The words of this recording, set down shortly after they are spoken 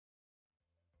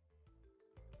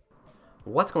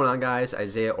What's going on, guys?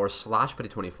 Isaiah or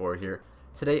Slashputty24 here.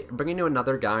 Today, bringing you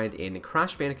another guide in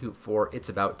Crash Bandicoot 4, It's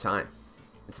About Time.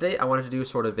 And today I wanted to do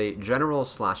sort of a general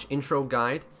 / intro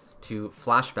guide to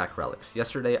Flashback Relics.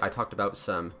 Yesterday I talked about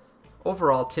some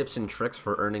overall tips and tricks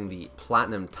for earning the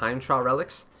Platinum Time Trial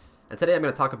Relics. And today I'm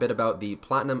going to talk a bit about the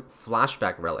Platinum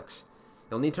Flashback Relics.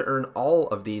 You'll need to earn all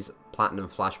of these Platinum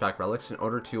Flashback Relics in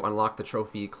order to unlock the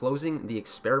trophy Closing the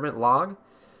Experiment Log.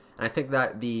 And I think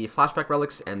that the Flashback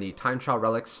Relics and the Time Trial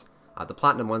Relics, the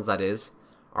Platinum ones that is,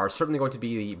 are certainly going to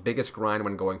be the biggest grind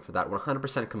when going for that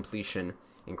 100% completion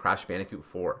in Crash Bandicoot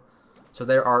 4. So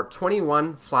there are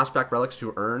 21 Flashback Relics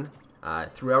to earn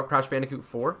throughout Crash Bandicoot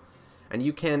 4, and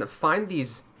you can find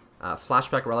these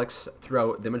Flashback Relics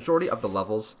throughout the majority of the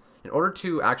levels. In order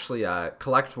to actually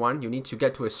collect one, you need to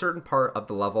get to a certain part of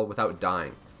the level without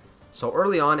dying. So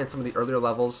early on in some of the earlier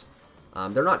levels,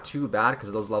 they're not too bad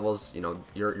because those levels, you know,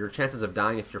 your chances of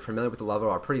dying if you're familiar with the level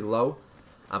are pretty low.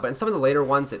 But in some of the later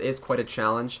ones, it is quite a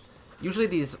challenge. Usually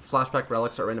these Flashback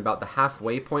Relics are in about the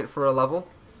halfway point for a level.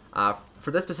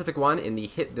 For this specific one, in the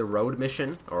Hit the Road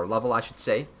mission, or level I should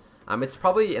say, it's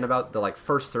probably in about the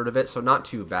first third of it, so not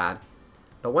too bad.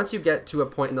 But once you get to a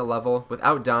point in the level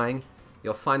without dying,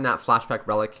 you'll find that Flashback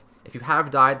Relic. If you have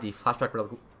died, the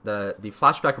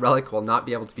Flashback Relic will not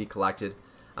be able to be collected.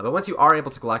 But once you are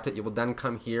able to collect it, you will then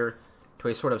come here to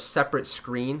a sort of separate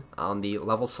screen on the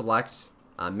level select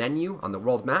menu on the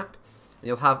world map, and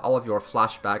you'll have all of your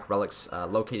Flashback Relics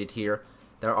located here.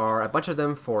 There are a bunch of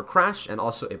them for Crash and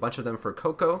also a bunch of them for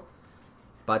Coco.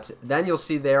 But then you'll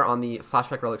see there on the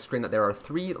Flashback Relic screen that there are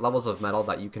 3 levels of medal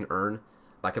that you can earn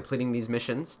by completing these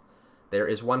missions. There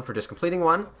is one for just completing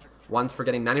one, one's for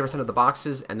getting 90% of the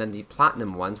boxes, and then the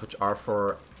Platinum ones, which are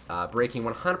for breaking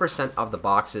 100% of the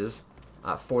boxes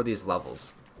for these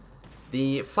levels.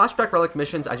 The Flashback Relic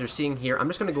missions, as you're seeing here, I'm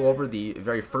just going to go over the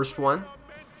very first one,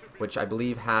 which I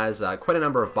believe has quite a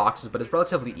number of boxes, but is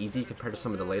relatively easy compared to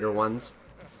some of the later ones.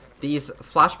 These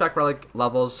Flashback Relic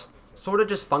levels sort of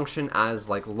just function as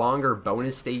longer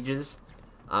bonus stages.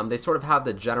 They sort of have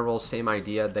the general same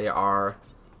idea. They are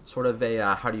sort of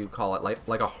a, how do you call it,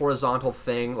 like a horizontal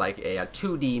thing, like a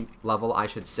 2D level, I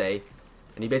should say.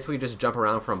 And you basically just jump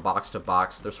around from box to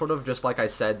box. They're sort of just, like I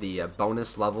said, the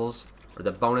bonus levels, or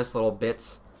the bonus little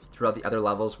bits throughout the other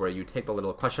levels where you take the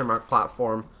little question mark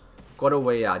platform, go to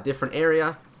a different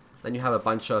area, then you have a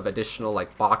bunch of additional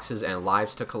boxes and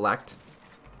lives to collect.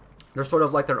 They're sort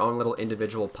of like their own little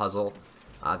individual puzzle.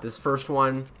 This first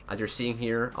one, as you're seeing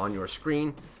here on your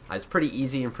screen, is pretty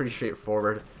easy and pretty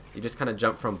straightforward. You just kind of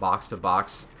jump from box to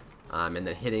box, and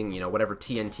then hitting, whatever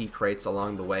TNT crates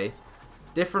along the way.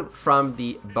 Different from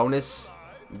the bonus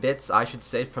bits, I should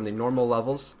say, from the normal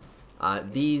levels.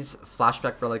 These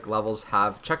Flashback Relic levels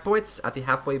have checkpoints at the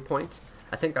halfway point.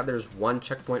 I think that there's 1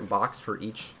 checkpoint box for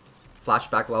each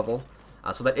Flashback level.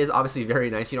 So that is obviously very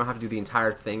nice. You don't have to do the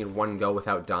entire thing in one go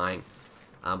without dying.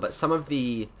 But some of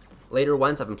the later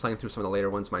ones, I've been playing through some of the later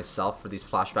ones myself for these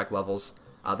Flashback levels.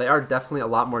 They are definitely a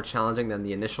lot more challenging than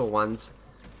the initial ones.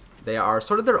 They are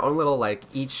sort of their own little,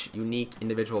 each unique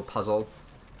individual puzzle.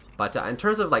 But in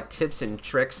terms of tips and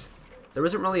tricks, there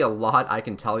isn't really a lot I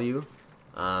can tell you.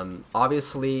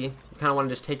 Obviously, you kind of want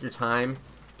to just take your time.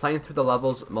 Playing through the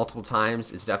levels multiple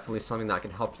times is definitely something that can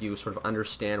help you sort of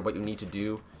understand what you need to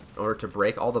do in order to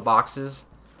break all the boxes.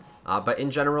 But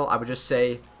in general, I would just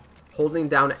say holding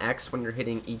down X when you're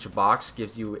hitting each box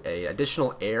gives you a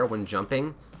additional air when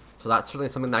jumping. So that's certainly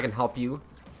something that can help you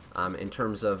in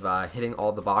terms of hitting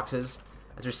all the boxes.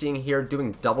 As you're seeing here,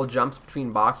 doing double jumps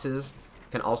between boxes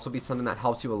can also be something that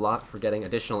helps you a lot for getting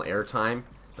additional air time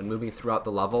when moving throughout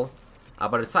the level.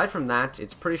 But aside from that,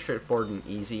 it's pretty straightforward and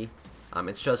easy.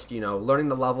 It's just, learning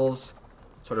the levels,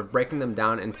 sort of breaking them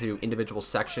down into individual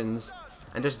sections,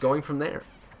 and just going from there.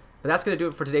 But that's going to do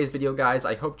it for today's video, guys.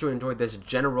 I hope you enjoyed this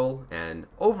general and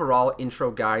overall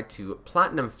intro guide to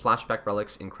Platinum Flashback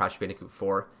Relics in Crash Bandicoot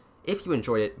 4. If you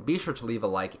enjoyed it, be sure to leave a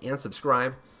like and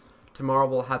subscribe. Tomorrow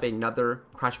we'll have another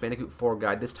Crash Bandicoot 4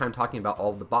 guide, this time talking about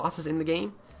all of the bosses in the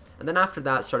game. And then after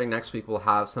that, starting next week, we'll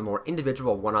have some more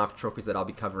individual one-off trophies that I'll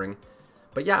be covering.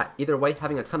 But yeah, either way,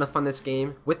 having a ton of fun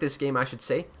with this game, I should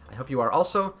say. I hope you are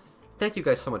also. Thank you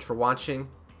guys so much for watching,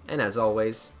 and as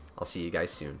always, I'll see you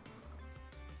guys soon.